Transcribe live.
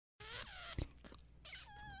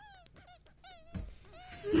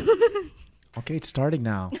Okay, it's starting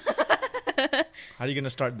now. How are you going to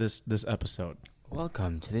start this episode?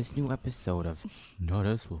 Welcome to this new episode of Not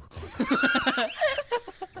Us Will.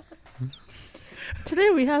 Today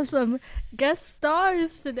we have some guest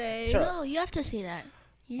stars today. Sure. No, you have to say that.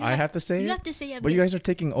 I have to say it? You have to say it. But you guys are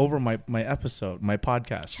taking over my episode, my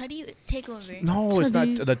podcast. Chuddy take over. No, it's not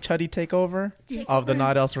Chuddy. the Chuddy takeover of the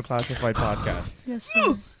Not Elsewhere Classified podcast. Yes,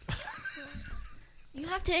 sir. You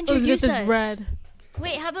have to Let's get introduce this us. bread.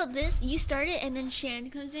 Wait, how about this? You start it and then Shan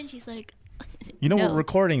comes in. She's like, You know, No. we're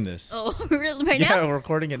recording this. oh, really? Right Yeah, now? we're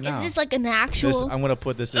recording it now. Is this like an This, actual I'm going to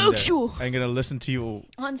put this in Actual. there. I'm going to listen to you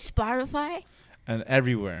on Spotify? and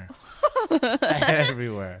everywhere.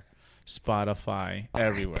 Everywhere. Spotify,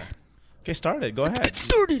 everywhere. Okay, start it. Go ahead.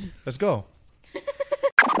 Started. Let's go.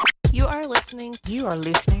 You are listening You are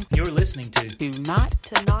listening You're listening to to Not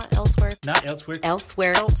to Not Elsewhere Not Elsewhere.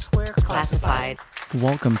 Elsewhere Classified.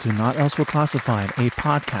 Welcome to Not Elsewhere Classified, a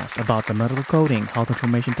podcast about the medical coding, health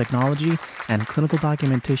information technology, and clinical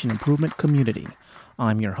documentation improvement community.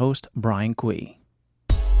 I'm your host, Brian Quee.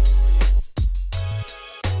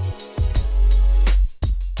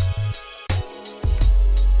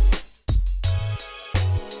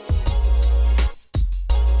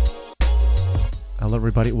 Hello,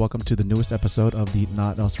 everybody. Welcome to the newest episode of the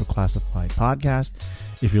Not Elsewhere Classified podcast.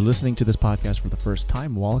 If you're listening to this podcast for the first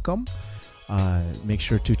time, welcome. Make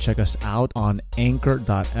sure to check us out on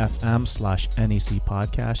anchor.fm/NEC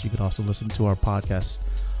podcast. You could also listen to our podcast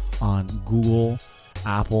on Google,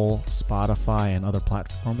 Apple, Spotify, and other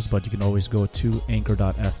platforms, but you can always go to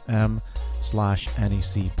anchor.fm/NEC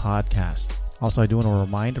podcast. Also, I do want to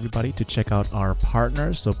remind everybody to check out our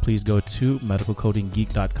partners. So please go to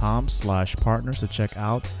medicalcodinggeek.com/partners to check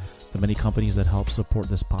out the many companies that help support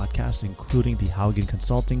this podcast, including the Haugen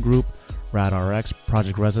Consulting Group, RadRx,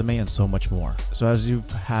 Project Resume, and so much more. So as you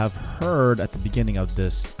have heard at the beginning of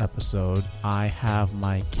this episode, I have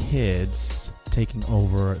my kids taking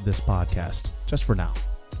over this podcast just for now.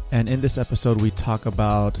 And in this episode, we talk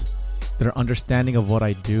about their understanding of what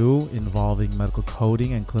I do involving medical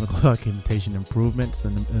coding and clinical documentation improvements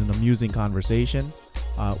and an amusing conversation.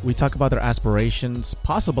 We talk about their aspirations,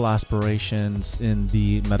 possible aspirations in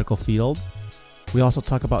the medical field. We also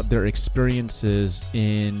talk about their experiences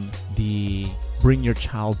in the Bring Your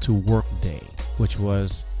Child to Work Day, which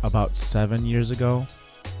was about 7 years ago,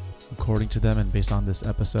 according to them and based on this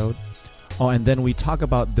episode. Oh, and then we talk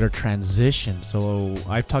about their transition. So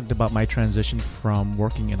I've talked about my transition from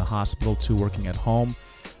working in a hospital to working at home.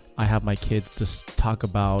 I have my kids to talk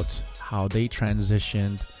about how they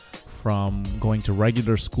transitioned from going to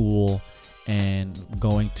regular school and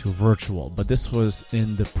going to virtual. But this was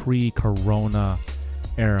in the pre-corona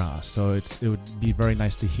era. So it would be very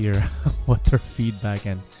nice to hear what their feedback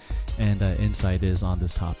and insight is on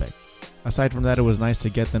this topic. Aside from that, it was nice to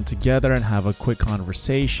get them together and have a quick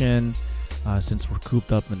conversation. Since we're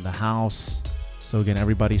cooped up in the house. So again,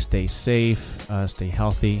 everybody stay safe, stay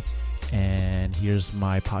healthy. And here's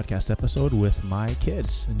my podcast episode with my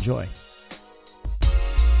kids. Enjoy.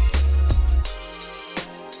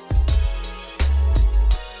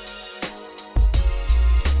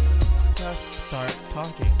 Just start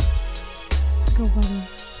talking. Go, buddy.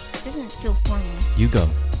 Doesn't feel formal. You go.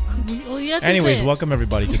 Anyways, welcome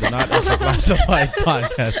everybody to the Not Elsewhere Classified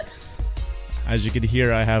podcast. As you can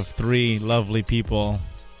hear, I have three lovely people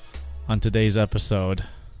on today's episode.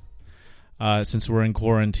 Since we're in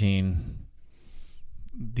quarantine,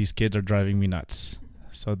 these kids are driving me nuts.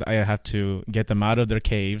 So I have to get them out of their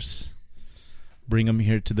caves, bring them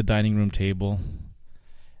here to the dining room table,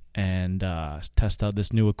 and test out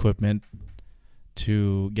this new equipment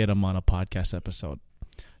to get them on a podcast episode.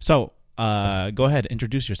 So go ahead,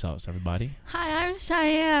 introduce yourselves, everybody. Hi, I'm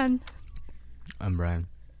Cheyenne. I'm Brian.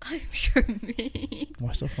 I'm sure me.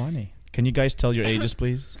 What's so funny? Can you guys tell your ages,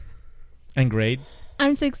 please? And grade?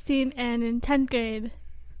 I'm 16 and in 10th grade.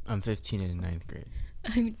 I'm 15 and in 9th grade.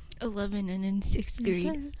 I'm 11 and in 6th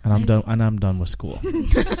grade. And I'm done with school.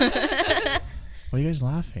 Why are you guys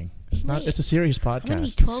laughing? It's not. Wait, It's a serious I'm going to be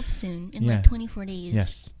podcast. 12 soon in Yeah. like 24 days.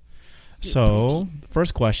 Yes. Wait, So,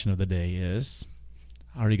 first question of the day is,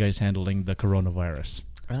 how are you guys handling the coronavirus?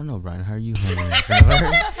 I don't know, Brian. How are you handling the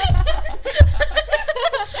coronavirus?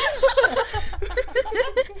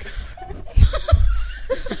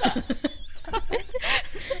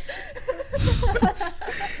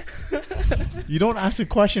 You don't ask a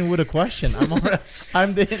question with a question.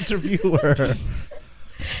 I'm the interviewer.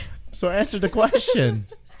 So answer the question.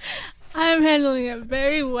 I'm handling it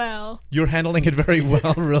very well. You're handling it very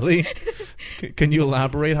well, really? Can you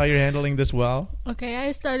elaborate how you're handling this well? Okay,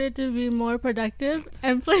 I started to be more productive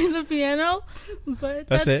and play the piano, but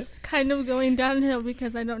That's it? kind of going downhill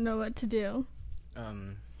because I don't know what to do. I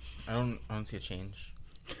don't see a change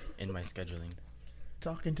in my scheduling.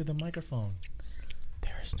 Talking to the microphone.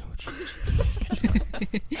 There is no change in my schedule.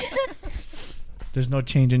 There's no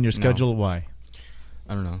change in your schedule. Why?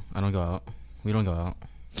 I don't know. I don't go out. We don't go out.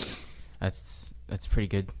 That's pretty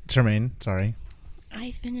good. Tremaine, sorry.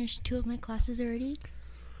 I finished 2 of my classes already.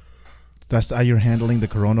 That's how you're handling the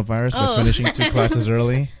coronavirus by finishing 2 classes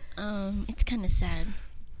early? It's kind of sad.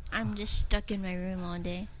 I'm just stuck in my room all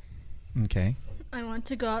day. Okay. I want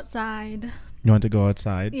to go outside. You want to go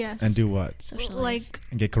outside? Yes. And do what? Socialize. Like,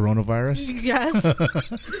 And get coronavirus? yes.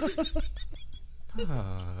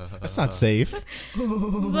 That's not safe.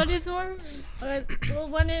 But it's more, well,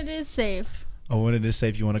 when it is safe. Oh, when it is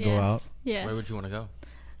safe, you want to go out? Yes. Where would you want to go?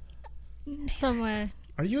 Somewhere.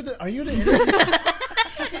 Are you the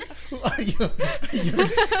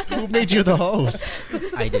who made you the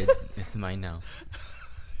host? I did. It's mine now.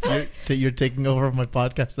 You're taking over my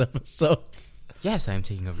podcast episode. Yes, I am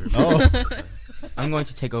taking over your Oh. episode. I'm going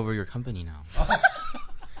to take over your company now.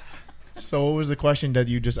 So what was the question that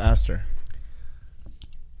you just asked her?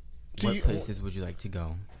 What places would you like to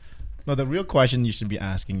go? No, the real question you should be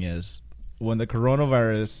asking is, when the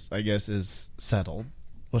coronavirus, I guess, is settled,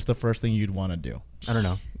 what's the first thing you'd want to do? I don't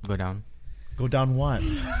know. Go down. Go down what?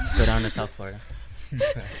 Go down to South Florida.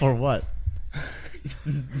 For what?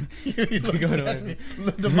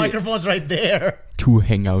 The microphone's right there. To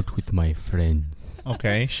hang out with my friends.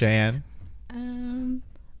 Okay, Cheyenne.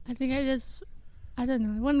 I think I don't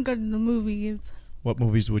know. I want to go to the movies. What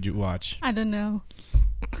movies would you watch? I don't know.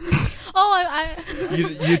 I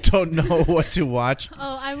You don't know what to watch?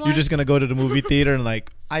 I want. You're just going to go to the movie theater and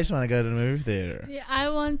like, I just want to go to the movie theater. Yeah, I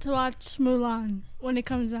want to watch Mulan when it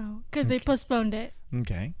comes out because they postponed it.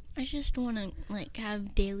 Okay. I just want to like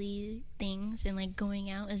have daily things and like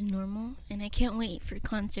going out as normal, and I can't wait for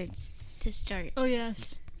concerts to start. Oh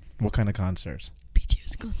yes, What kind of concerts?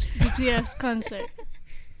 BTS concert. BTS concert.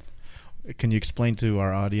 Can you explain to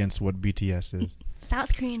our audience what BTS is?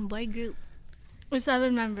 South Korean boy group. With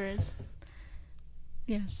 7 members.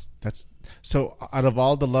 Yes. That's so. Out of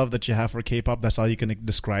all the love that you have for K-pop, that's all you can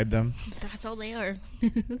describe them. That's all they are.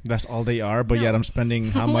 That's all they are. But No. yet, I'm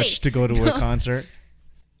spending how much Wait, to go to no. a concert?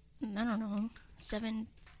 I don't know. 7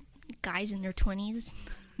 guys in their 20s.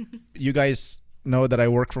 You guys know that I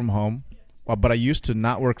work from home, but I used to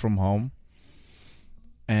not work from home.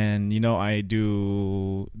 And I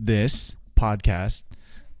do this podcast.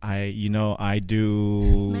 I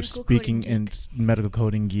do Medical speaking Coding in Geek. Medical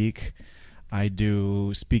Coding Geek. I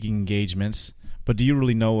do speaking engagements. But do you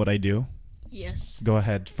really know what I do? Yes. Go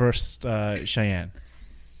ahead. First, Cheyenne.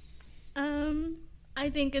 I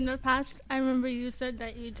think in the past, I remember you said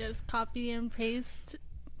that you just copy and paste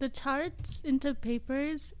the charts into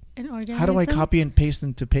papers and organize How do I them copy and paste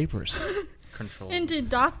into papers? Control. into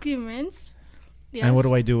documents. Yes. And what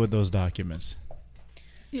do I do with those documents?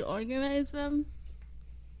 You organize them.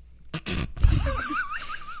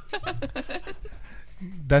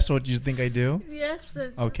 That's what you think I do? Yes.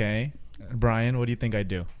 Okay. Brian, what do you think I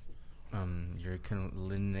do? You're a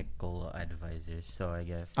clinical advisor, so I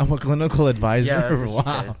guess. I'm a clinical advisor. Yeah, that's what she Wow.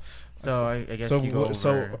 said. So I guess So, you go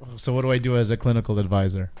over. so what do I do as a clinical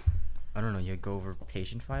advisor? I don't know. You go over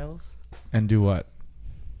patient files. And do what?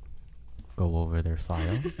 Go over their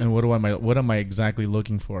file. And what am I exactly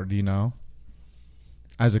looking for? Do you know?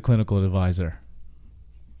 As a clinical advisor.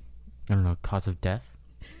 I don't know. Cause of death.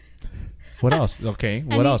 What else? Okay.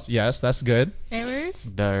 What Any- else? Yes, that's good. Errors?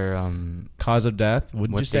 Their Cause of death.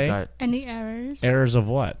 Wouldn't what you they say? got. Any errors? Errors of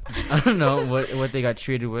what? I don't know what they got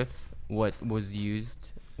treated with, what was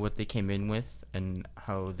used, what they came in with, and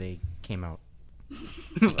how they came out.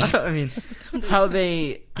 I mean, how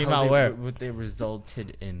they Came how out they- where? What they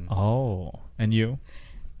resulted in. Oh. And you?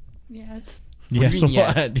 Yes. What do you Yes. mean,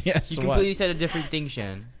 What? yes? Yes. You What? completely said a different thing,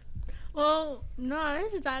 Shan. Well, no, I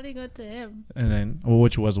was just adding it to him. And then,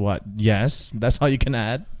 which was what? Yes. That's all you can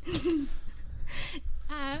add.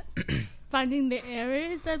 Finding the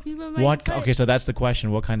errors that people might What? put. Okay, so that's the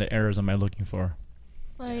question. What kind of errors am I looking for?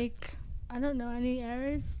 Like, I don't know, any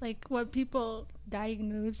errors? Like what people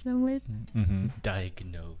diagnose them with? Mm-hmm.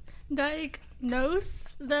 Diagnose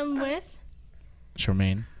them with?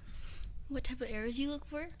 Charmaine. What type of errors you look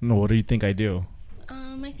for? No, what do you think I do?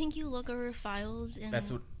 I think you look over files and That's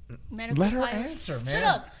what. medical Let her files. answer, man. Shut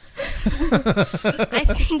up. I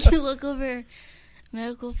think you look over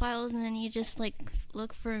medical files and then you just like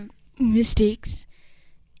look for mistakes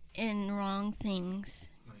and wrong things.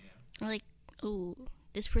 Like, oh,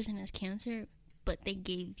 this person has cancer, but they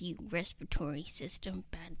gave you respiratory system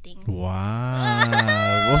bad things.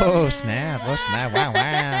 Wow. Whoa, snap. Oh, snap. Wow,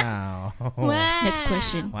 wow. Wow. Next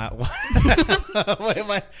question. Wow.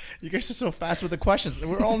 Wait, you guys are so fast with the questions.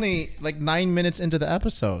 We're only like 9 minutes into the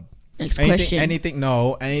episode. Next question. Anything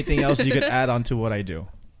else you could add on to what I do?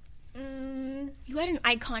 You had an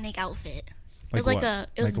iconic outfit. Like it was what?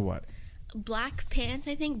 it was Like what? black pants,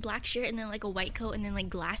 I think, black shirt, and then like a white coat, and then like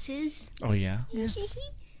glasses. Oh, yeah? Yes.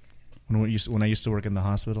 When I used to work in the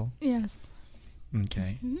hospital? Yes.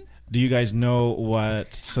 Okay. Do you guys know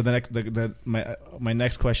what? So my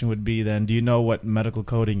next question would be then: do you know what medical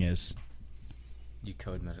coding is? You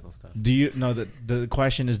code medical stuff. Do you know that the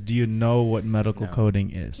question is? Do you know what medical No.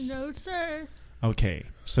 coding is? No, sir. Okay.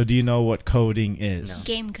 So do you know what coding is? No.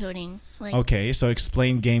 Game coding. Like Okay. So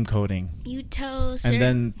explain game coding, you tell certain, and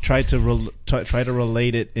then try to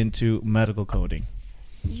relate it into medical coding.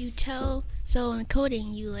 So in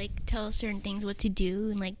coding, you like tell certain things what to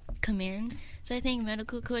do and like command. So I think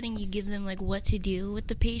medical coding, you give them like what to do with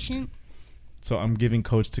the patient. So I'm giving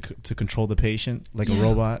codes to control the patient like a Yeah.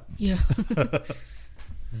 robot. Yeah.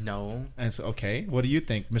 No. And so okay, what do you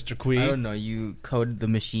think, Mr. Quee? I don't know. You code the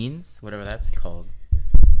machines, whatever that's called.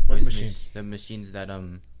 What Those machines? The machines that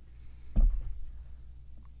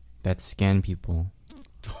scan people.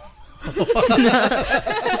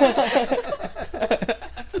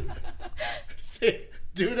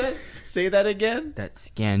 Say that again. That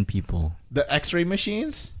scan people. The X-ray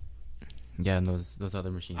machines. Yeah, and those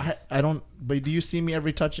other machines. I don't. But do you see me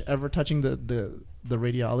ever touching the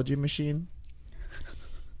radiology machine?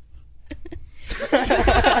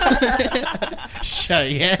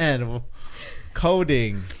 Cheyenne,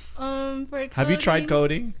 coding. For coding, Have you tried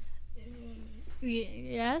coding?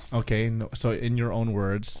 Yes. Okay, no, so in your own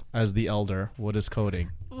words, as the elder, what is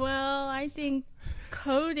coding? Well, I think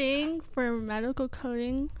coding for medical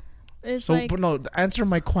coding is So, like. but no, answer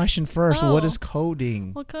my question first. What Oh. is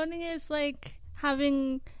coding? Well, coding is like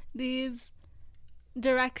having these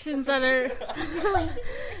directions that are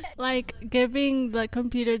like giving the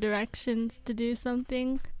computer directions to do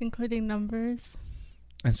something, including numbers.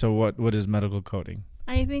 And so, what is medical coding?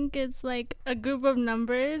 I think it's like a group of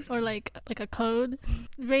numbers or like a code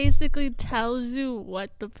basically tells you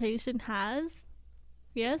what the patient has.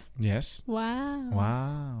 Yes? Yes. Wow.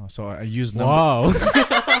 Wow. So I use numbers.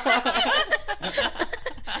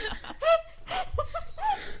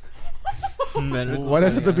 Medical Why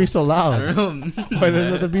does it have to be so I loud? don't know. Why does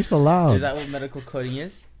it have to be so loud? Is that what medical coding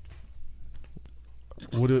is?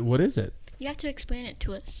 What is it? You have to explain it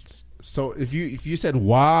to us. So if you said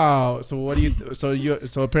wow, so what do you?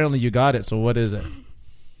 So apparently you got it. So what is it?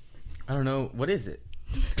 I don't know. What is it?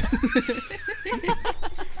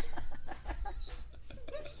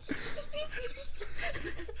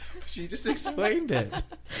 She just explained it.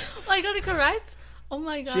 I got it correct? Oh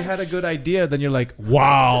my god. She had a good idea. Then you're like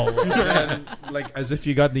wow, and like as if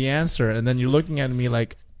you got the answer, and then you're looking at me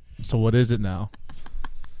like, so what is it now?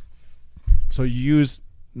 So you use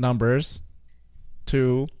numbers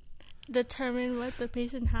to determine what the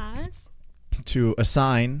patient has.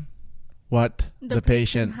 assign what the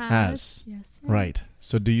patient has. Yes. Right.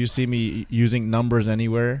 So do you see me using numbers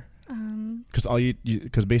anywhere?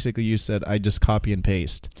 Because basically you said I just copy and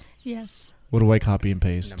paste. Yes. What do I copy and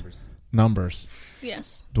paste? Numbers. Numbers.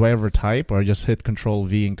 Yes. Do I ever type or just hit Control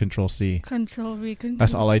V and Control C? Control V. Control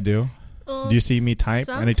That's all I do. Well, Do you see me type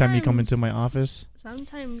anytime you come sometimes- into my office?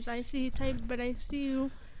 Sometimes I see you type, but I see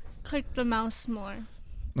you click the mouse more.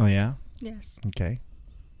 Oh yeah. Yes. Okay.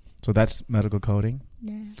 So that's medical coding.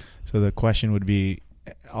 Yeah. So the question would be,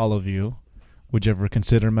 all of you, would you ever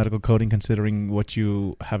consider medical coding considering what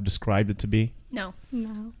you have described it to be? No.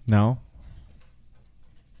 No. No?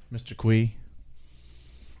 Mr. Quee,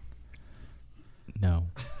 No.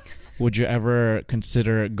 would you ever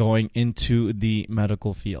consider going into the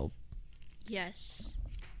medical field? Yes.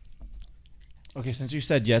 Okay, since you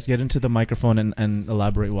said yes, get into the microphone and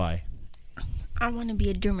elaborate why. I want to be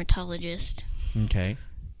a dermatologist. Okay.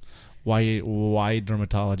 Why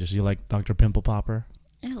dermatologist? You like Dr. Pimple Popper?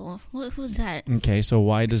 Oh, who's that? Okay, so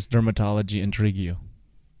why does dermatology intrigue you?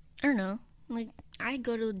 I don't know. Like, I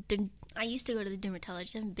used to go to the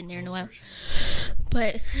dermatologist. I haven't been there in a while.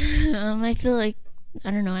 But I feel like,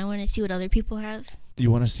 I don't know, I want to see what other people have. Do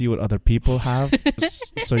you want to see what other people have?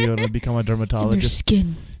 So you want to become a Their dermatologist?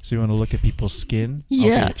 skin. So you want to look at people's skin?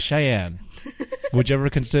 Yeah. Okay, Cheyenne, would you ever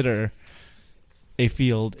consider a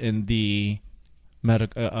field in the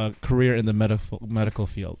career in the medical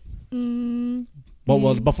field?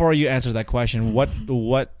 Well, before you answer that question,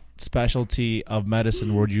 what specialty of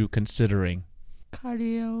medicine were you considering?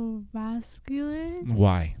 Cardiovascular.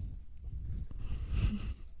 Why?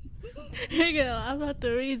 You're gonna laugh at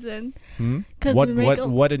the reason. 'Cause What we make a-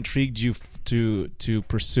 what intrigued you to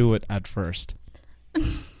pursue it at first? Why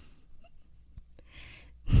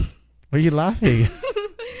are you laughing?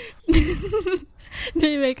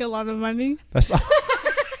 They make a lot of money. That's that's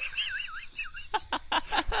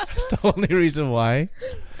the only reason why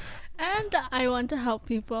And I want to help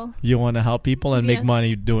people. you want to help people and make Yes.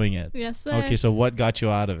 money doing it. Yes, sir. Okay, so what got you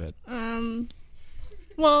out of it?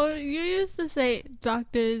 Well, you used to say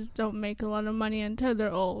doctors don't make a lot of money until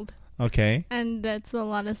they're old. Okay. And that's a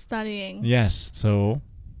lot of studying. Yes. So,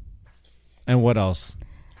 and what else?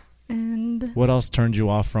 And What else turned you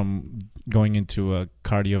off from going into a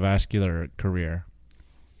cardiovascular career?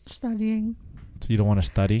 studying. So you don't want to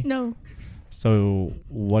study? No, So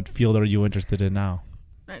what field are you interested in now?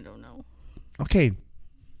 I don't know. Okay.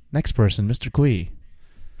 Next person, Mr. Kui.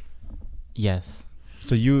 Yes.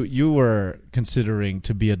 So you were considering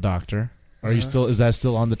to be a doctor. Are you still? Is that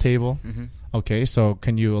still on the table? Mm-hmm. Okay. So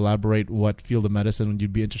can you elaborate what field of medicine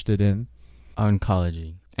you'd be interested in?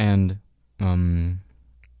 Oncology and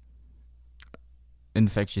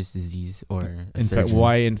infectious disease or a surgeon.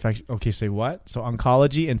 Why infection? Okay. Say what? So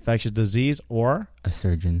oncology, infectious disease, or A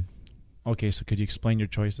surgeon. okay. So could you explain your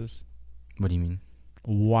choices? What do you mean?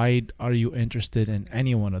 Why are you interested in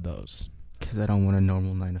any one of those? Because I don't want a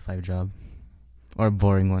normal 9-to-5 job. Or a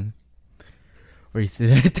boring one. Where you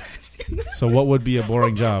sit at So what would be a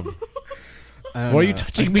boring job? Why are you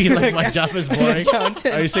touching me like my job is boring?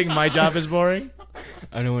 Are you saying my job is boring?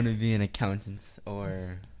 I don't want to be an accountant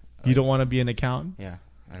or... You don't want to be an accountant? Yeah,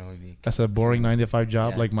 I don't want to be... That's a boring 9 to 5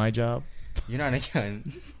 job Yeah. like my job? You're not an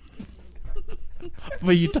accountant.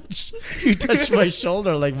 But you touch my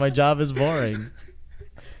shoulder like my job is boring.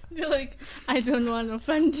 You're like, I don't want to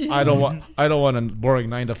offend you. I don't want a boring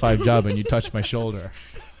 9 to 5 job and you touch my shoulder.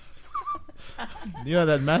 You know,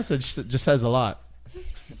 that message just says a lot.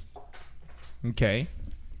 Okay.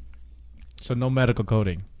 So no medical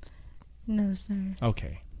coding. No, sir.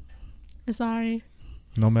 Okay. Sorry.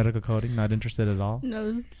 No medical coding? Not interested at all?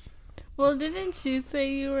 No. Well, didn't you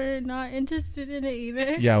say you were not interested in it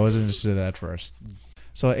either? Yeah, I wasn't interested at first.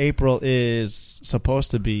 So April is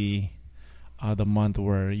supposed to be the month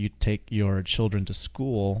where you take your children to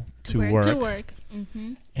school to work. To work.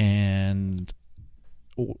 Mm-hmm. And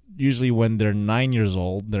usually when they're 9 years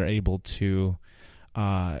old, they're able to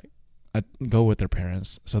go with their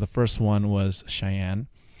parents. So the first one was Cheyenne.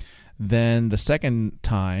 Then the second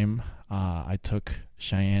time, I took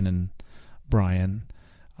Cheyenne and Brian.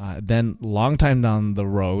 Then long time down the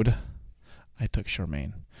road, I took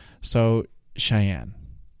Charmaine. So Cheyenne,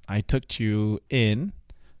 I took you in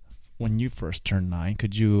when you first turned 9.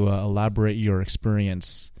 Could you elaborate your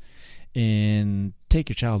experience in Take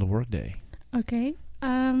Your Child to Work Day? Okay.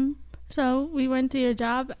 So we went to your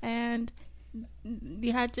job and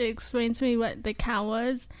you had to explain to me what the cow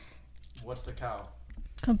was. What's the cow?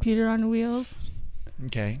 Computer on wheels.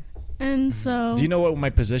 Okay. And so... Do you know what my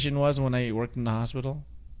position was when I worked in the hospital?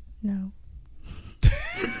 No.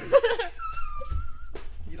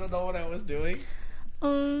 You don't know what I was doing?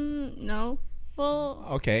 No. Well,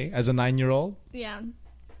 Okay, as a 9-year-old? yeah.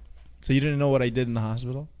 So you didn't know what I did in the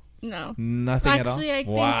hospital? No. Nothing at all? Actually,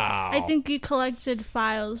 Wow. I think you collected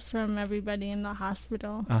files from everybody in the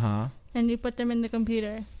hospital Uh-huh. and you put them in the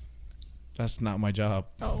computer. That's not my job.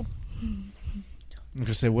 Oh. I'm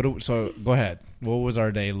gonna say so go ahead. What was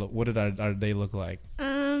our day? What did our day look like?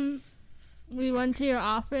 We went to your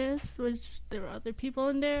office, which there were other people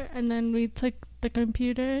in there, and then we took the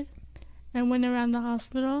computer and went around the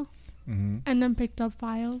hospital Mm-hmm. and then picked up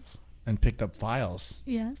files. And picked up files.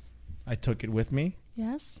 Yes. I took it with me.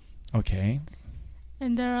 Yes. Okay.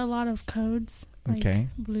 And there are a lot of codes. Like Okay.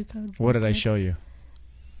 Blue code. What did blue I code. show you?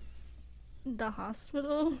 The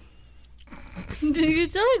hospital. Did you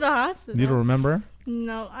tell me the hospital? You don't remember?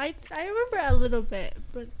 No, I remember a little bit,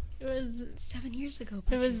 but it was 7 years ago.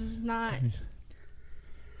 it was not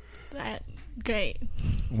that great.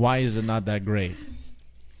 Why is it not that great?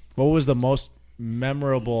 What was the most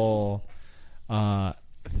memorable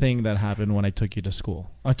thing that happened when I took you to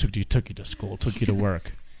school? I took you to school, took you to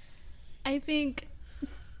work. I think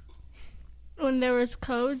when there was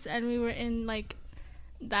codes and we were in like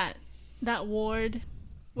that ward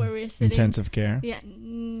where we were sitting. Intensive care. Yeah.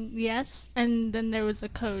 Yes. And then there was a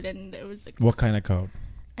code, and there was a. What kind of code?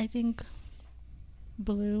 I think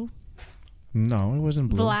blue, No, it wasn't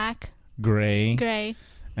blue. black, Gray. gray.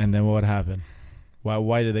 And then what happened?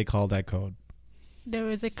 Why did they call that code? There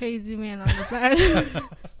was a crazy man on the bed,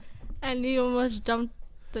 and he almost jumped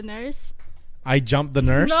the nurse. I jumped the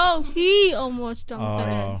nurse? No, he almost jumped the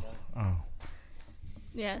nurse. Oh.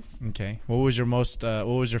 Yes. Okay. What was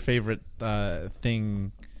your favorite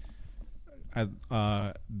thing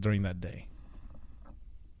during that day?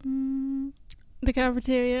 The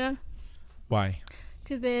cafeteria, Why?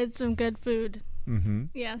 because they had some good food. Mm-hmm.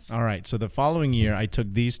 Yes. All right. So the following year, I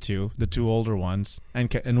took these two, the two older ones,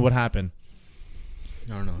 and what happened?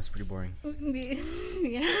 I don't know. It's pretty boring.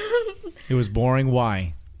 Yeah. It was boring.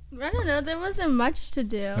 Why? I don't know. There wasn't much to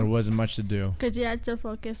There do wasn't much to do. because you had to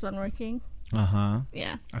focus on working.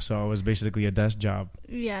 Yeah. So it was basically a desk job.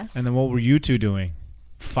 Yes. And then what were you two doing?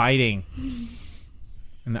 Fighting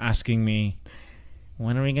and asking me,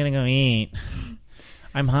 when are we gonna go eat?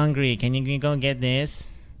 I'm hungry. Can you go get this?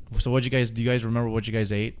 So do you guys remember what you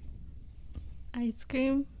guys ate? Ice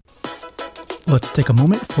cream. Let's take a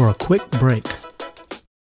moment for a quick break.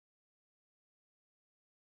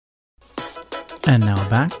 And now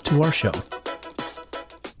back to our show.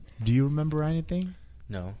 Do you remember anything?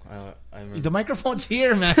 No, I remember. The microphone's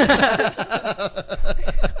here, man. I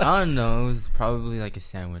don't know. It was probably like a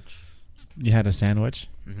sandwich. You had a sandwich?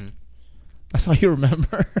 Mm-hmm. That's all you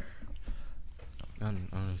remember? I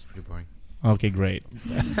don't know. It was pretty boring. Okay, great.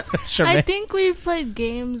 Sure, I man. think we played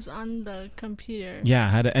games on the computer. Yeah, I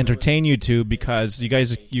had to entertain you two because you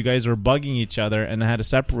guys were bugging each other, and I had to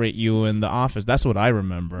separate you in the office. That's what I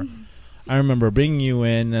remember. I remember bringing you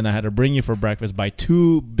in, and I had to bring you for breakfast. By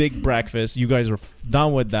 2 big breakfasts, you guys were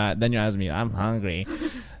done with that. Then you asked me, "I'm hungry,"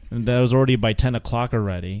 and that was already by 10 o'clock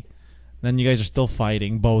already. Then you guys are still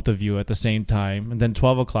fighting, both of you at the same time. And then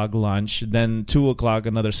 12 o'clock lunch. Then 2 o'clock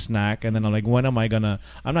another snack. And then I'm like, when am I gonna?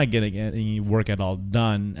 I'm not getting any work at all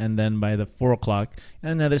done. And then by the 4 o'clock,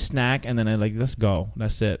 another snack. And then I'm like, let's go.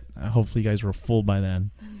 That's it. Hopefully you guys were full by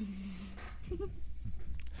then.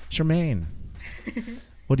 Charmaine,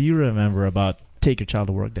 what do you remember about Take Your Child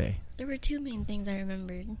to Work Day? There were 2 main things I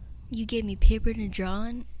remembered. You gave me paper to draw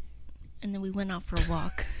on, and then we went out for a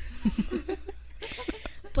walk.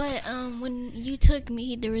 But when you took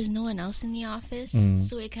me, there was no one else in the office,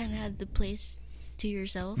 so it kind of had the place to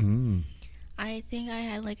yourself. I think I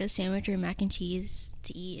had like a sandwich or mac and cheese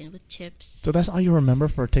to eat and with chips. So that's all you remember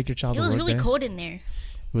for Take Your Child It to Work was really Day? cold in there.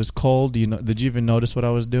 It was cold. Did you even notice what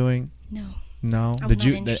I was doing? No. No. I was Did not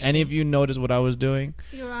you? Did interested. any of you notice what I was doing?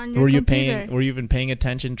 You were on your Were you computer. Were you even paying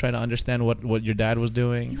attention, trying to understand what your dad was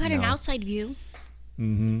doing? You had an outside view.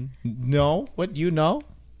 Mm-hmm. No. What you know?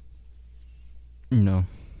 No.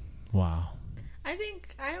 Wow. I think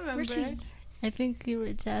I remember. Where's he? I think you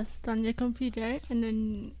were just on your computer, and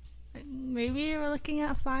then maybe you were looking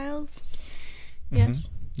at files. Yes. Mhm.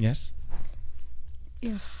 Yes.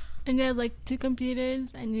 Yes. And you had like 2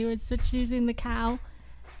 computers, and you would switch using the cow,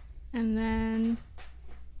 and then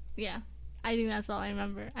yeah, I think that's all I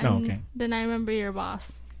remember. And Oh, okay. Then I remember your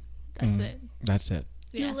boss. That's Mm. it. That's it.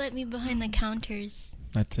 You Yes. let me behind the counters.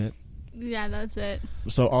 That's it. Yeah, that's it.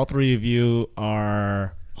 So all 3 of you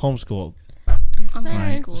are homeschooled, Yes, Online sir.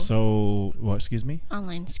 right? school. So what? Excuse me.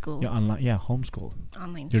 Online school. Yeah, online. Yeah, homeschooled.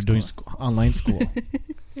 Online You're school. doing online school.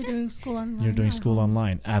 You're doing school online. You're doing at school home.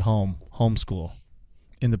 online at home, homeschool.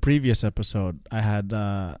 In the previous episode, I had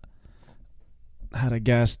a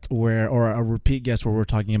guest or a repeat guest where we're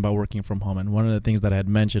talking about working from home, and one of the things that I had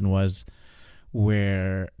mentioned was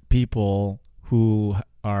where people who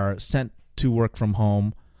are sent to work from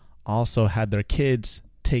home also had their kids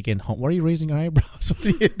taken home. Why are you raising your eyebrows? What are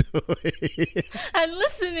you doing? I'm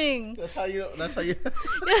listening. That's how you.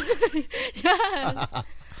 Yes.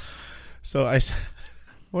 So I.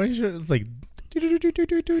 What is your? It's like.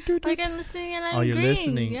 Like I'm listening and I'm Oh, you're agreeing.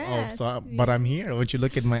 listening. Yes. But I'm here. Would you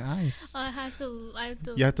look at my eyes? I have to.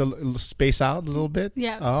 You have to space out a little bit?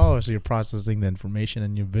 Yeah. Oh, so you're processing the information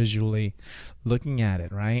and you're visually looking at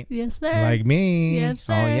it, right? Yes, sir. Like me. Yes,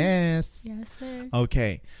 Oh, sir. yes. Yes, sir.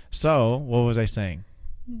 Okay. So, what was I saying?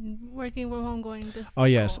 Working from home, going to school. Oh,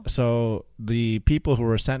 yes. So, the people who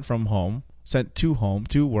were sent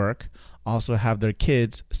to work, also have their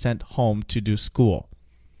kids sent home to do school.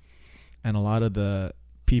 And a lot of the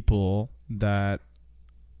people that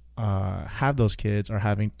have those kids are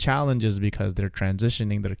having challenges because they're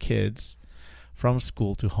transitioning their kids from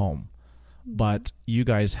school to home. But you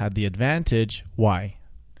guys had the advantage. Why?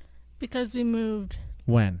 Because we moved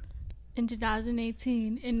When? in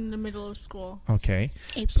 2018 in the middle of school. Okay.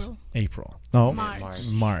 April. No.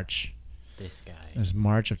 March. This guy. It's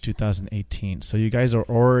March of 2018. So you guys are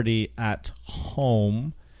already at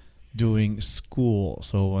home doing school.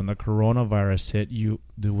 So when the coronavirus hit,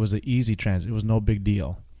 there was an easy transit. It was no big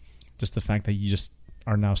deal. Just the fact that you just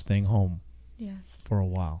are now staying home Yes. for a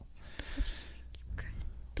while.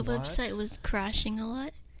 The website was crashing a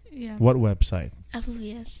lot. Yeah. What website?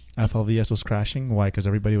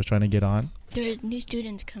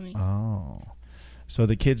 So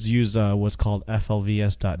the kids use what's called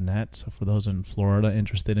flvs.net. So for those in Florida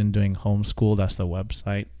interested in doing homeschool, that's the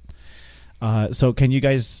website. So can you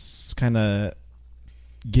guys kind of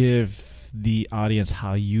give the audience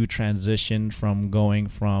how you transitioned from going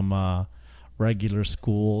from regular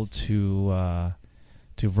school to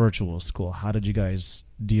virtual school? How did you guys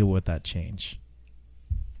deal with that change?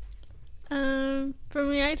 For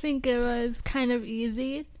me, I think it was kind of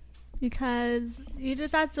easy because you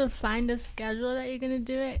just have to find a schedule that you're going to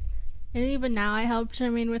do it. And even now, I help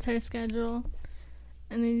Charmaine with her schedule.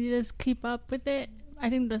 And then you just keep up with it. I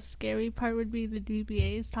think the scary part would be the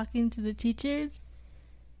DBAs, talking to the teachers.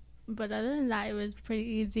 But other than that, it was pretty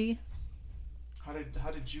easy. How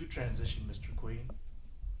did you transition, Mr. Queen?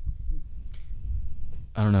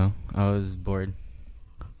 I don't know. I was bored.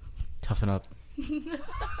 Toughen up.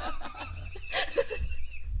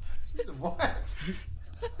 What?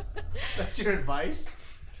 That's your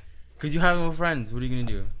advice? Because you have no friends. What are you going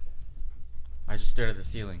to do? I just stared at the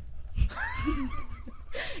ceiling.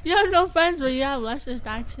 You have no friends, but you have less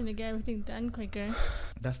distraction to get everything done quicker.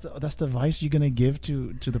 That's the advice you're gonna give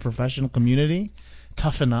to the professional community?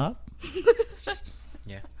 Toughen up.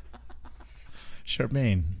 Yeah.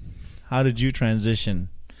 Charmaine, how did you transition?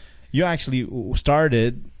 You actually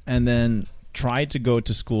started and then tried to go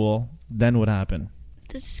to school. Then what happened?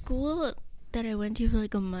 The school that I went to for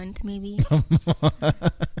like a month, maybe.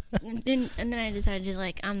 and then I decided,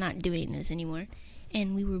 like, I'm not doing this anymore.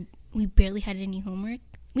 And we barely had any homework.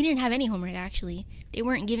 We didn't have any homework, actually. They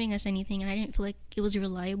weren't giving us anything, and I didn't feel like it was a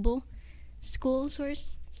reliable school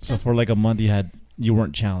source. So for like a month, you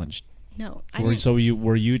weren't challenged. No,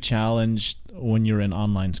 were you challenged when you were in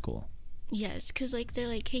online school? Yes, because like they're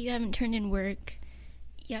like, hey, you haven't turned in work.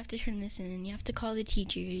 You have to turn this in. You have to call the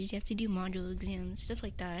teachers. You have to do module exams, stuff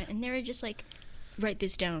like that. And they were just like, write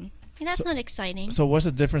this down. And that's not exciting. So what's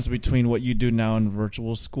the difference between what you do now in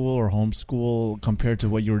virtual school or homeschool compared to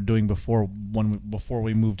what you were doing before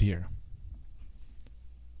we moved here?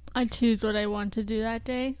 I choose what I want to do that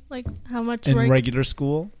day. Like how much in work. In regular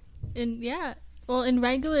school? Well, in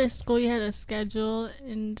regular school, you had a schedule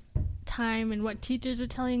and time and what teachers were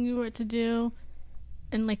telling you what to do.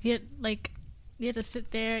 And you had to sit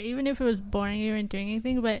there. Even if it was boring, you weren't doing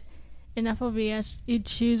anything. But in FLVS, you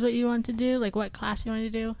choose what you want to do, like what class you want to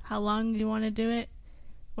do, how long you want to do it,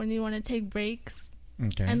 when you want to take breaks,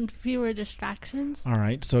 and fewer distractions. All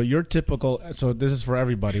right. So so this is for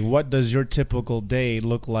everybody. What does your typical day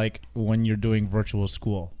look like when you're doing virtual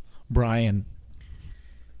school? Brian,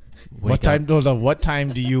 what time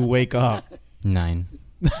do you wake up? 9.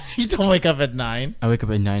 You don't wake up at 9? I wake up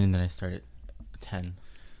at 9 and then I start at 10.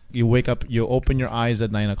 You wake up, you open your eyes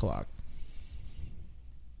at 9 o'clock.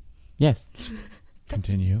 Yes.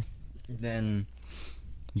 Continue. Then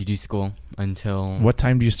you do school until... What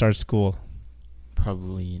time do you start school?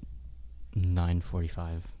 Probably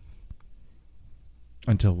 9:45.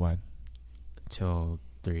 Until what? Till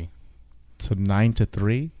 3. So 9 to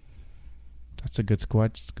 3? That's a good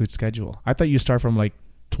schedule. I thought you start from like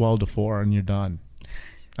 12 to 4 and you're done.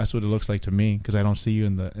 That's what it looks like to me because I don't see you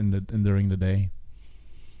during the day.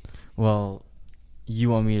 Well, you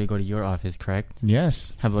want me to go to your office, correct?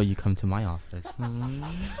 Yes. How about you come to my office?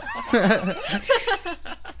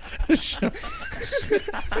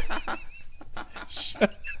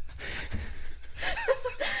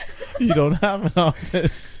 You don't have an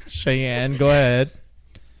office. Cheyenne, go ahead.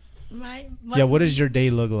 What does your day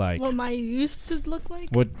look like? What my used to look like?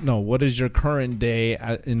 What does your current day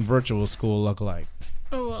in virtual school look like?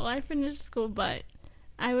 Oh, well, I finished school, but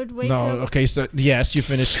I would wake up. No, okay, so yes, you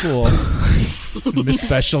finished school. Miss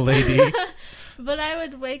Special Lady. But I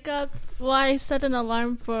would wake up. Well, I set an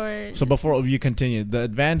alarm for. So before you continue, the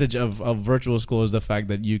advantage of virtual school is the fact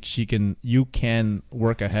that you can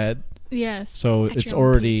work ahead. Yes. So it's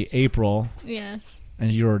already April. Yes.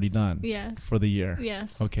 And you're already done. Yes. For the year.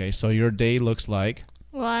 Yes. Okay, so your day looks like.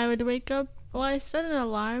 Well, I would wake up. Well, I set an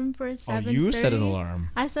alarm for 7:30. Oh, you set an alarm.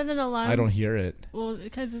 I set an alarm. I don't hear it. Well,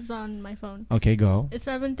 because it's on my phone. Okay, go. It's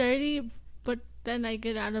 7:30, but then I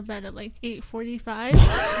get out of bed at like 8:45.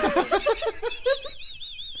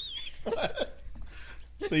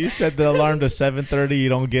 So you set the alarm to 7:30. You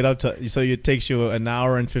don't get up so it takes you an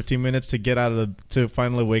hour and 15 minutes to get to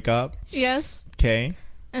finally wake up. Yes. Okay.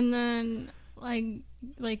 And then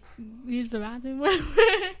like use the bathroom.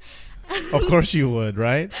 Of course you would,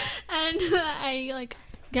 right? And I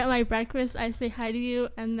get my breakfast. I say hi to you,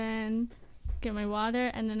 and then get my water,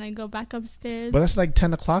 and then I go back upstairs. But that's like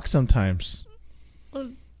 10 o'clock sometimes.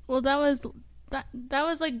 Well, that was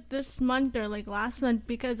like this month or like last month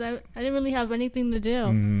because I didn't really have anything to do.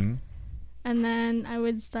 Mm-hmm. And then I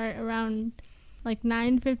would start around like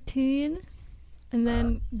 9:15, and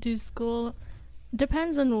then do school.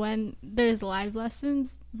 Depends on when there's live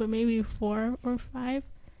lessons, but maybe 4 or 5.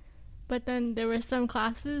 But then there were some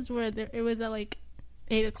classes where it was at like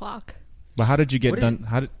 8 o'clock. But how did you get What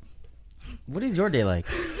done? What is your day like?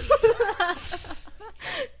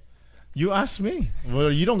 You asked me.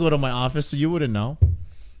 Well, you don't go to my office, so you wouldn't know.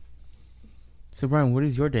 So Brian, what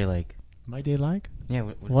is your day like? My day like? Yeah.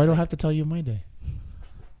 Why do I have to tell you my day?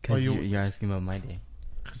 Because Oh, you're asking about my day.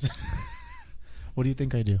 What do you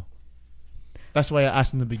think I do? That's why I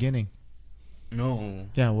asked in the beginning. No.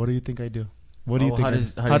 Yeah, what do you think I do? What do you think? How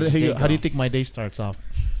does your day how do you go? think my day starts off?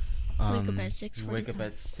 Wake up at 6:45. You wake up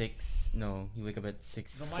at 6. No, you wake up at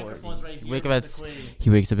 6:40. right He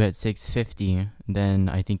wakes up at 6:50. Then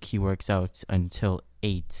I think he works out until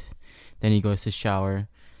 8. Then he goes to shower.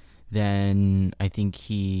 Then I think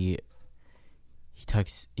he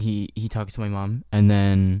talks to my mom, and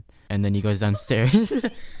then he goes downstairs.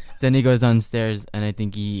 Then he goes downstairs, and I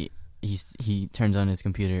think he turns on his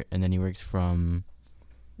computer, and then he works from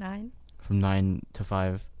 9:30. 9 to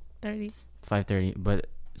 5:30. But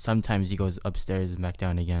sometimes he goes upstairs and back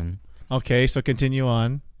down again. Okay, so continue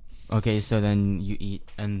on. Okay, so then you eat,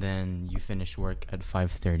 and then you finish work at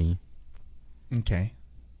 5:30. Okay.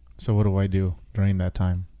 So what do I do during that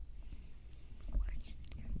time?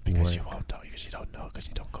 Because Work. you won't know. Because you don't know. Because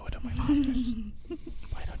you don't go to my office.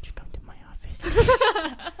 Why don't you come to my office?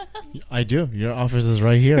 I do. Your office is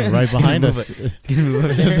right here, right behind us. It's gonna move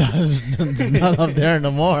over there. It's not up there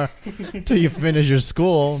no more. Till you finish your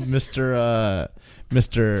school, Mister.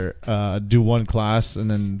 Do one class and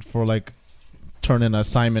then for like turn in an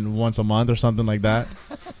assignment once a month or something like that.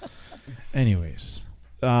 Anyways,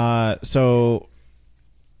 so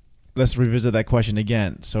let's revisit that question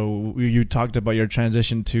again. So you talked about your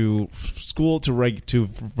transition to school to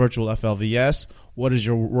virtual FLVS. What is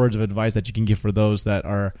your words of advice that you can give for those that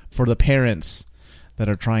are for the parents that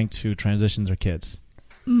are trying to transition their kids?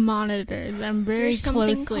 Monitor them very There's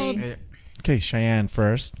something closely. called- Okay, Cheyenne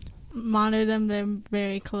first. Monitor them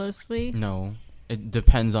very closely. No, it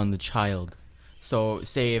depends on the child. So,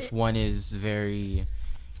 say if one is very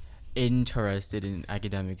interested in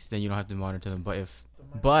academics, then you don't have to monitor them.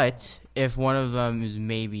 But if one of them is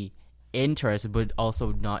maybe interested but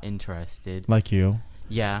also not interested, Like you.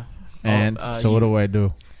 yeah. And so what do I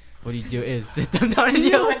do? What you do is sit them down and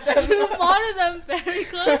yell at them. Monitor them very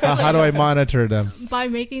closely. How do I monitor them? By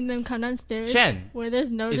making them come downstairs Shen, where there's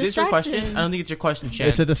no is this your distraction. question? I don't think it's your question, Shen.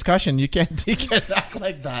 It's a discussion. You can't act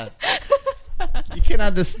like that. You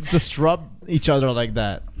cannot disrupt each other like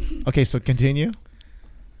that. Okay, so continue.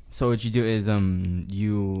 So what you do is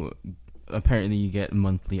you apparently you get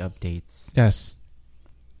monthly updates. Yes.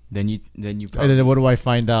 Then you And then what do I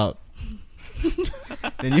find out?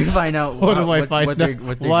 then you find out What do I find what out? their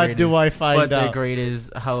What grade do is. I find What their out? grade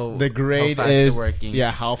is, how The grade how fast is they're working.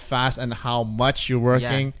 yeah, how fast and how much you're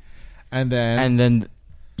working, and then And then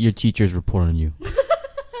your teachers report on you.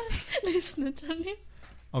 They snitch on you.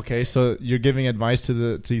 okay, so you're giving advice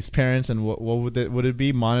to these parents, and what would it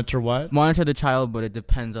be? Monitor what? Monitor the child, but it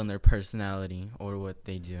depends on their personality or what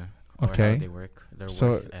they do or Okay. how they work. Their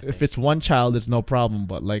So work ethic. if it's one child, it's no problem.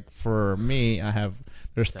 But like for me,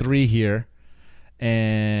 there's Seven. 3 here,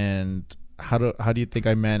 and how do you think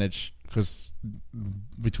I manage? Because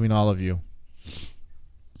between all of you,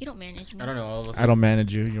 You don't manage me. I don't know. All of us I don't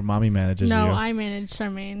manage you. Your mommy manages No, you. I manage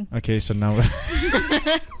Charmaine. Okay, so now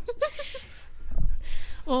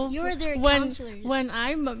Well, You're their when counselors. when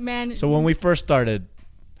I manage, so when we first started,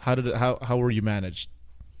 how were you managed?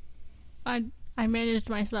 I managed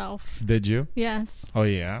myself. Did you? Yes, Oh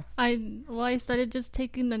yeah. I started just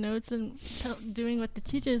taking the notes and doing what the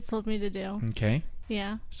teachers told me to do. Okay.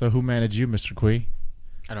 Yeah. So who managed you, Mr. Kui?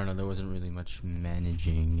 I don't know. There wasn't really much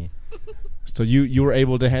managing. So you were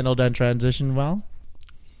able to handle that transition well?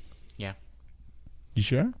 Yeah. You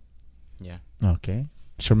sure? Yeah. Okay.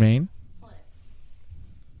 Charmaine?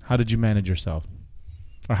 How did you manage yourself?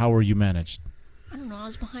 Or how were you managed? I don't know. I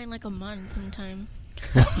was behind like a month in time.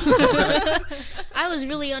 I was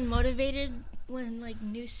really unmotivated when like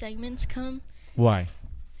new segments come. Why?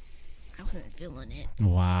 I wasn't feeling it.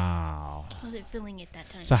 Wow. I wasn't feeling it that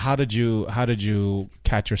time. So how did you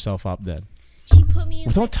catch yourself up then? She put me in.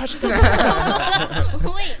 Well, don't touch the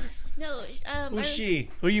Wait, no. Who's she?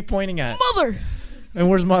 Who are you pointing at? Mother. And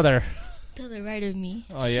where's mother? To the right of me.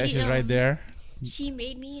 Oh yeah, She, she's right there. She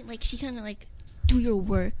made me like she kind of like do your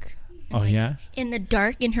work. Oh like, yeah. In the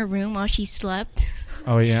dark in her room while she slept.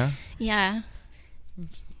 Oh yeah. Yeah.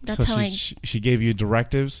 That's so how she gave you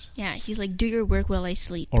directives, Yeah, she's like, do your work while I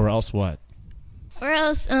sleep. or else what? Or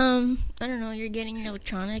else, I don't know, you're getting your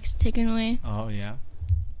electronics taken away. Oh yeah.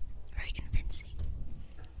 Very convincing.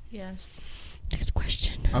 Yes. That's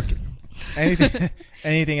Okay.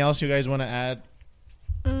 Anything else you guys want to add?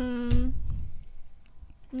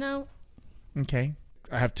 No. Okay.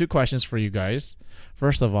 I have 2 questions for you guys.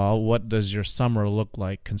 First of all, what does your summer look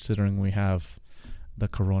like considering we have the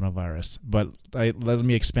coronavirus? But let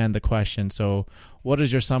me expand the question. So, what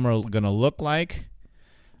is your summer going to look like?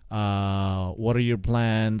 What are your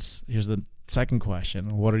plans? Here's the second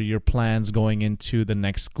question. What are your plans going into the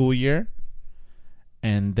next school year?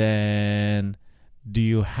 And then, do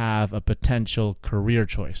you have a potential career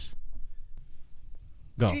choice?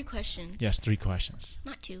 Go. 3 questions. Yes, 3 questions.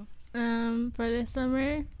 Not 2. For this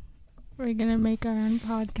summer, we're gonna make our own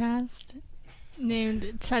podcast named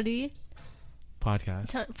Chuddy.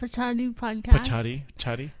 Podcast. For Chuddy Podcast.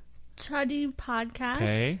 Chuddy. Chuddy Podcast.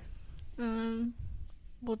 Okay.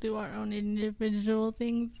 We'll do our own individual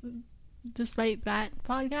things despite that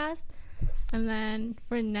podcast. And then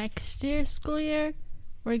for next year's school year,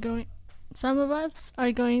 some of us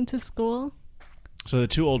are going to school. So the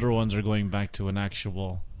 2 older ones are going back to an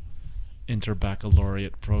actual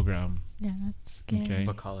inter-baccalaureate program. Yeah, that's scary. Okay.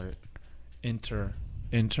 What color?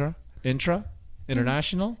 International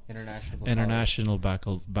International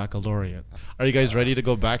baccalaureate. Are you guys ready to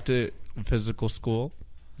go back to physical school?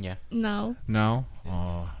 Yeah. No. No.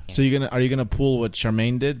 Oh. So are you gonna pull what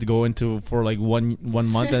Charmaine did to go into for like one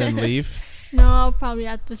month and then leave? No, I'll probably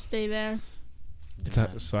have to stay there,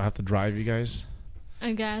 So I have to drive you guys.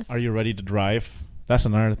 I guess. Are you ready to drive? That's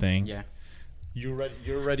another thing. Yeah. You're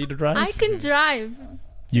ready to drive? I can drive.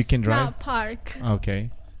 You can drive. Not park. Okay.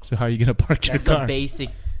 So how are you gonna park your car?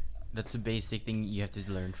 That's a basic thing you have to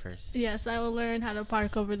learn first. Yes, I will learn how to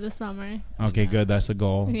park over the summer. Okay, good. That's the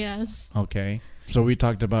goal. Yes. Okay. So we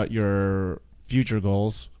talked about your future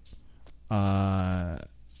goals. You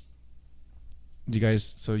guys,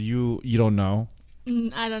 so you don't know.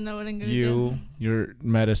 I don't know what I'm gonna do. Your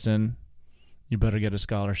medicine, you better get a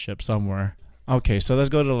scholarship somewhere. Okay, so let's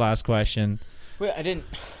go to the last question. Wait, I didn't.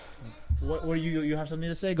 What were you have something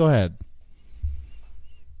to say? Go ahead.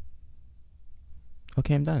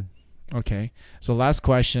 Okay, I'm done. Okay. So last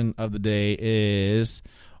question of the day is,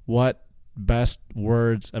 what best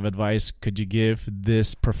words of advice could you give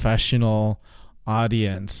this professional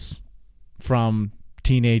audience from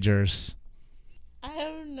teenagers? I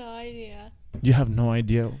have no idea. You have no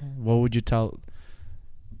idea. What would you tell?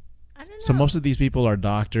 I don't know. So most of these people are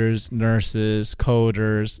doctors, nurses,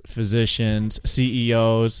 coders, physicians,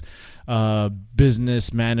 CEOs,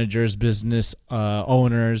 business managers, business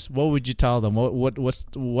owners. What would you tell them?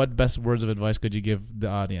 What best words of advice could you give the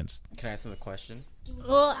audience? Can I ask them a question?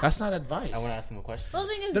 Well, That's not advice. I want to ask them a question. well, the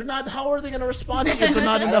thing is, They're not. How are they going to respond to you if they're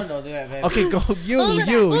not I enough? don't know. Okay, go. well,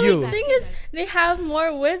 You. the thing is, they have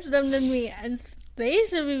more wisdom than me, and they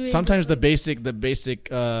should be. Sometimes the basic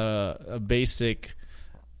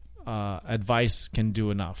advice can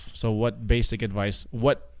do enough. So what basic advice?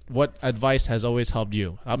 What advice has always helped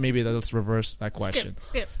you? Maybe let's reverse that question.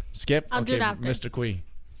 Skip. I'll do Okay, it after. Mr. Kui.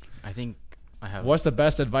 I think I have. What's the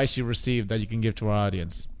best advice you received that you can give to our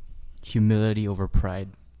audience? Humility over pride.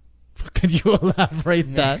 Can you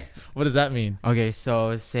elaborate that? What does that mean? Okay,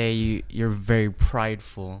 so say you're very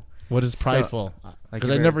prideful. What is prideful? Like Because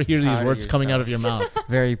you're I never very hear these proud of words coming out of yourself. your mouth.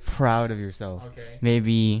 Very proud of yourself. Okay.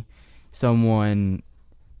 Maybe someone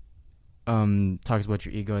talks about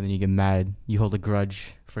your ego and then you get mad. You hold a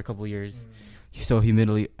grudge for a couple years. So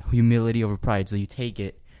humility over pride. So you take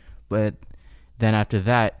it, but then after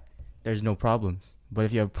that, there's no problems. But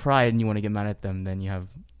if you have pride and you want to get mad at them, then you have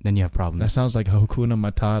problems. That sounds like Hakuna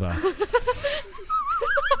Matata.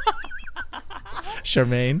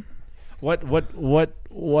 Charmaine,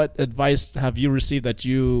 what advice have you received that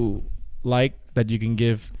you like that you can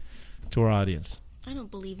give to our audience? I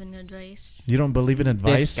don't believe in advice. You don't believe in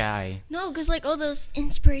advice? This guy. No, because like all those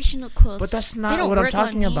inspirational quotes. But that's they not don't what I'm work on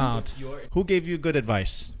talking me. about. Who gave you good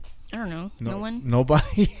advice? I don't know. No one.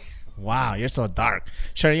 Nobody? Wow, you're so dark.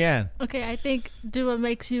 Cheyenne. Okay, I think do what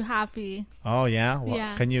makes you happy. Oh, yeah?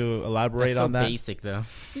 Yeah. Can you elaborate That's so on that? basic, though.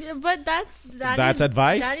 Yeah, but that's That's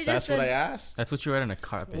advice? Daddy That's just what I said- asked? That's what you write on a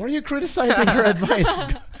carpet. What are you criticizing her advice?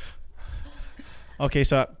 Okay,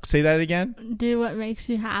 so say that again. Do what makes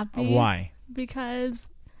you happy. Why? Because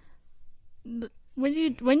when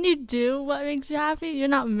you do what makes you happy, you're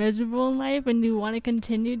not miserable in life and you want to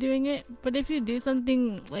continue doing it. But if you do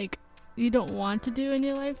something like you don't want to do in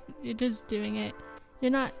your life, you're just doing it.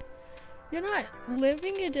 You're not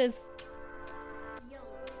living, you're just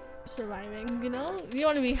surviving, you know? You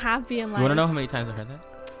want to be happy in life. You want to know how many times I've heard that?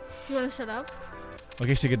 You want to shut up?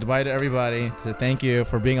 Okay, so goodbye to everybody. So thank you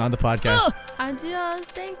for being on the podcast. Adios,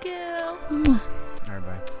 thank you. All right,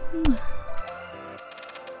 bye.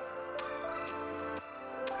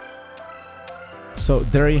 So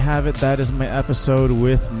there you have it. That is my episode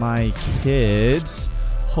with my kids.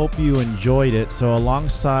 Hope you enjoyed it. So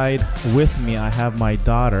alongside with me, I have my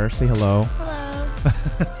daughter. Say hello.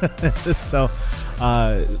 Hello. So,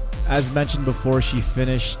 as mentioned before, she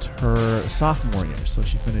finished her sophomore year. So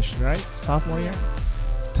she finished, right? Sophomore year?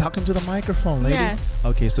 Talking to the microphone, lady. Yes.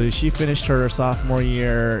 Okay, so she finished her sophomore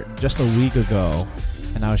year just a week ago,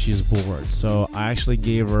 and now she's bored. So I actually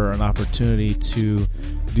gave her an opportunity to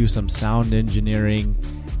do some sound engineering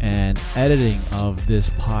and editing of this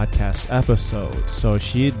podcast episode. So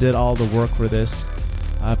she did all the work for this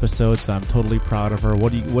episode, so I'm totally proud of her.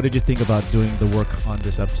 What did you think about doing the work on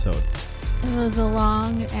this episode? It was a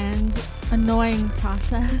long and annoying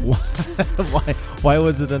process. Why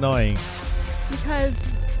was it annoying?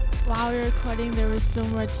 Because while we were recording, there was so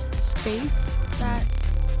much space that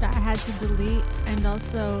I had to delete, and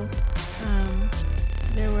also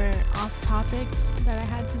there were off topics that I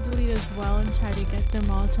had to delete as well, and try to get them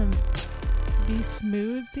all to be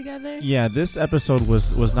smooth together. Yeah, this episode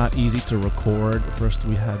was not easy to record. First,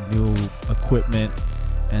 we had new equipment,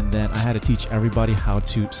 and then I had to teach everybody how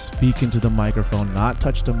to speak into the microphone, not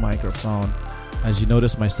touch the microphone. As you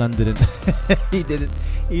notice, my son didn't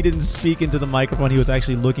he didn't speak into the microphone. He was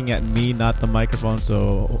actually looking at me, not the microphone.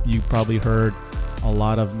 So you probably heard a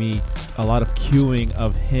lot of cueing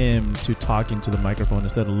of him to talk into the microphone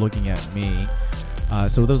instead of looking at me.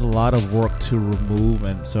 So there's a lot of work to remove,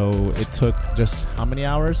 and so it took just how many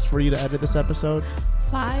hours for you to edit this episode?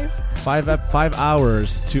 5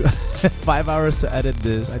 hours to 5 hours to edit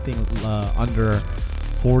this. I think under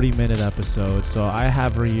 40-minute episode. So I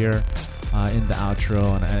have her here in the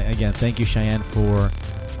outro, and again, thank you, Cheyenne, for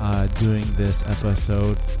doing this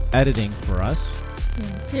episode editing for us.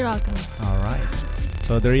 Yes, you're welcome. All right.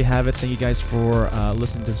 So there you have it. Thank you guys for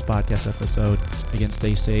listening to this podcast episode. Again,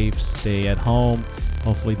 stay safe, stay at home.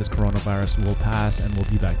 Hopefully this coronavirus will pass and we'll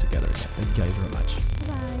be back together again. Thank you guys very much.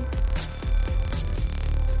 Bye.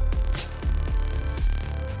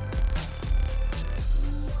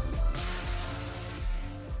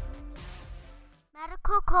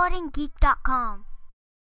 MedicalCodingGeek.com